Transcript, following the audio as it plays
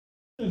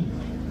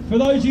For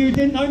those of you who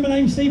didn't know, my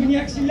name's Stephen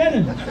Yaxley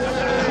Lennon. I'm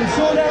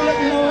sure they'll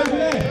let you know over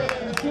there.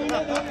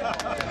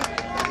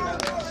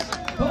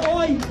 But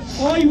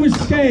I was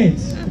scared,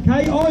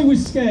 okay? I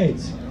was scared.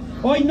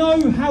 I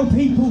know how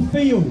people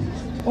feel.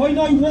 I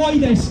know why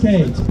they're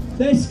scared.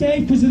 They're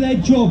scared because of their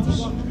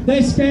jobs.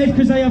 They're scared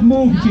because they have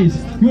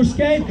mortgages. You're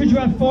scared because you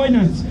have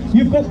finance.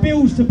 You've got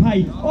bills to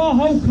pay. Our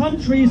whole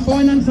country is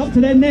financed up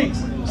to their necks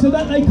so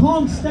that they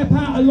can't step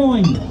out of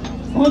line.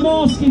 I'm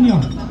asking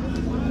you.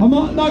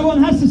 No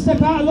one has to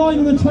step out of line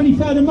on the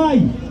 23rd of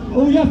May.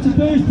 All you have to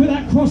do is put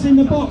that cross in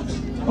the box.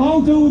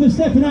 I'll do all the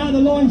stepping out of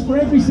the lines for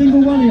every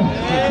single one of you.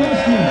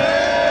 Trust me.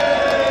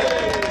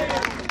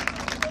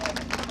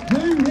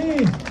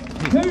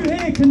 Who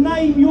here can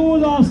name your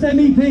last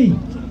MEP?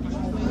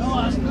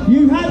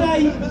 You have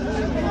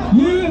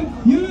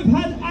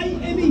had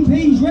 8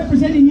 MEPs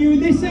representing you in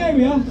this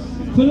area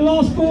for the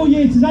last 4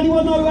 years. Does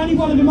anyone know who any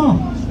one of them are?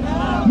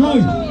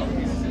 No.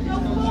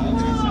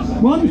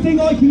 One thing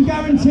I can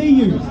guarantee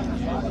you,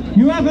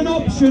 you have an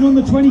option on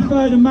the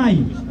 23rd of May.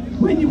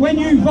 When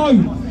you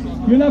vote,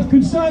 you'll have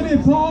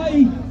Conservative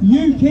Party,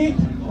 UKIP.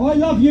 I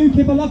love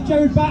UKIP, I love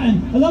Gerard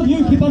Batten. I love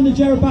UKIP under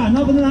Gerard Batten.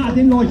 Other than that, I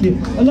didn't like it.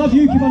 I love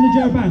UKIP under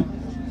Gerard Batten.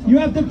 You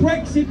have the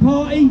Brexit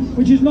Party,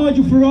 which is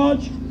Nigel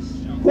Farage.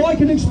 What I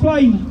can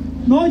explain,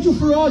 Nigel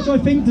Farage, I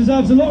think,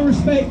 deserves a lot of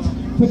respect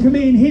for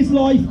committing his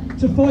life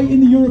to fight in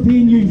the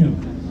European Union.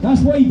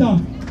 That's what he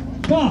done.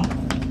 But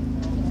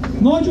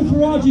Nigel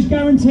Farage is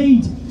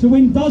guaranteed to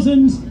win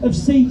dozens of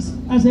seats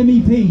as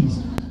MEPs.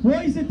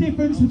 What is the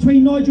difference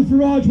between Nigel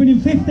Farage winning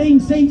 15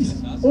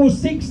 seats or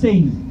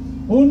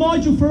 16? Or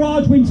Nigel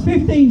Farage wins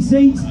 15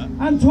 seats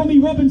and Tommy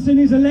Robinson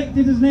is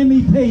elected as an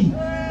MEP.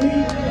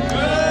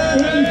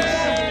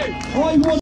 I want